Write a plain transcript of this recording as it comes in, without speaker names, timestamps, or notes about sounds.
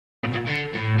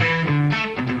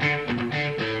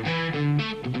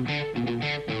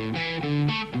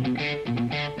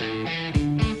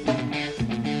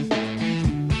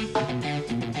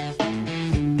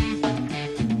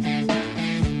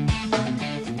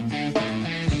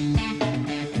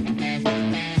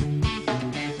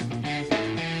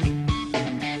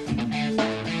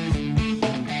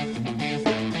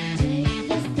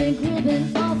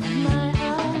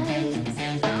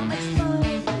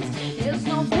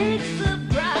big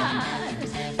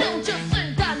surprise. Don't you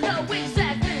think I know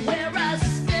exactly where I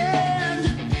stand?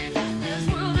 This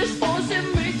world is forcing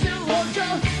me to hold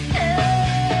your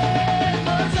hand.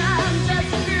 'Cause I'm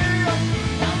just a girl,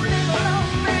 don't live on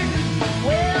me.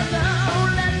 Well,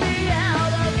 don't let me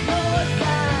out of your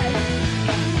sight.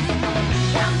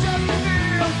 I'm just a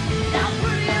girl, not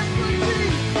pretty and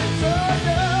pretty, so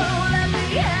don't let me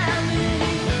have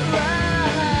any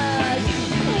rise.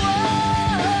 Whoa,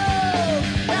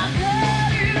 I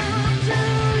cut it up to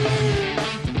you.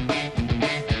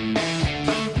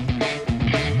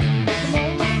 The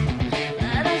moment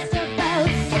that I step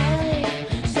outside,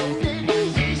 so many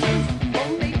reasons for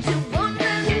me to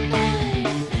wonder why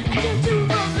I can't do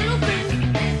those little things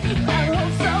that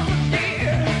hold so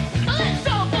dear. It's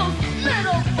all those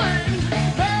little things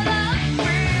that I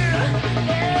fear.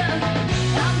 Yeah,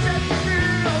 I'm just a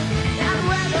girl, I'd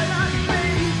rather not be,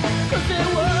 'cause they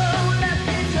won't let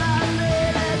me drive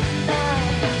late at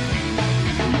night.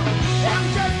 I'm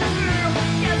just a girl,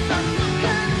 yes, I'm look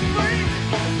and free,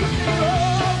 'cause they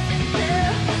all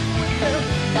there with their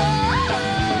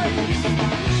eyes.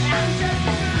 I'm just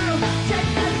a girl,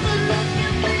 take a good look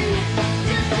at me,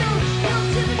 just your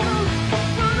typical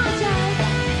prototype.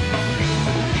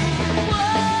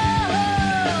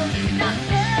 Whoa, not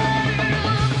fair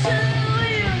to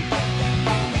you.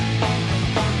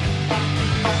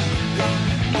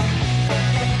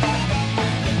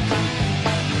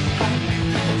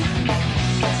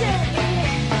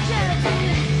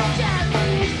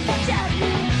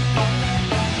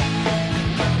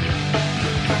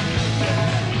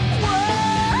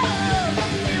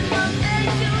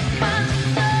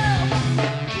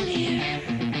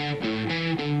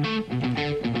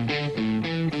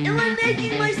 Am I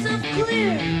making myself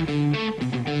clear?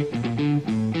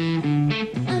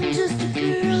 I'm just a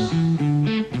girl.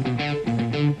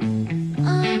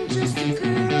 I'm just a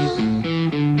girl.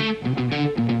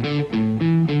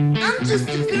 I'm just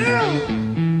a girl.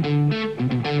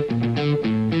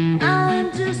 I'm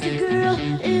just a girl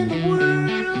in the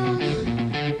world.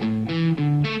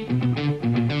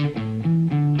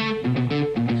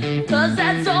 'Cause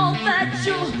that's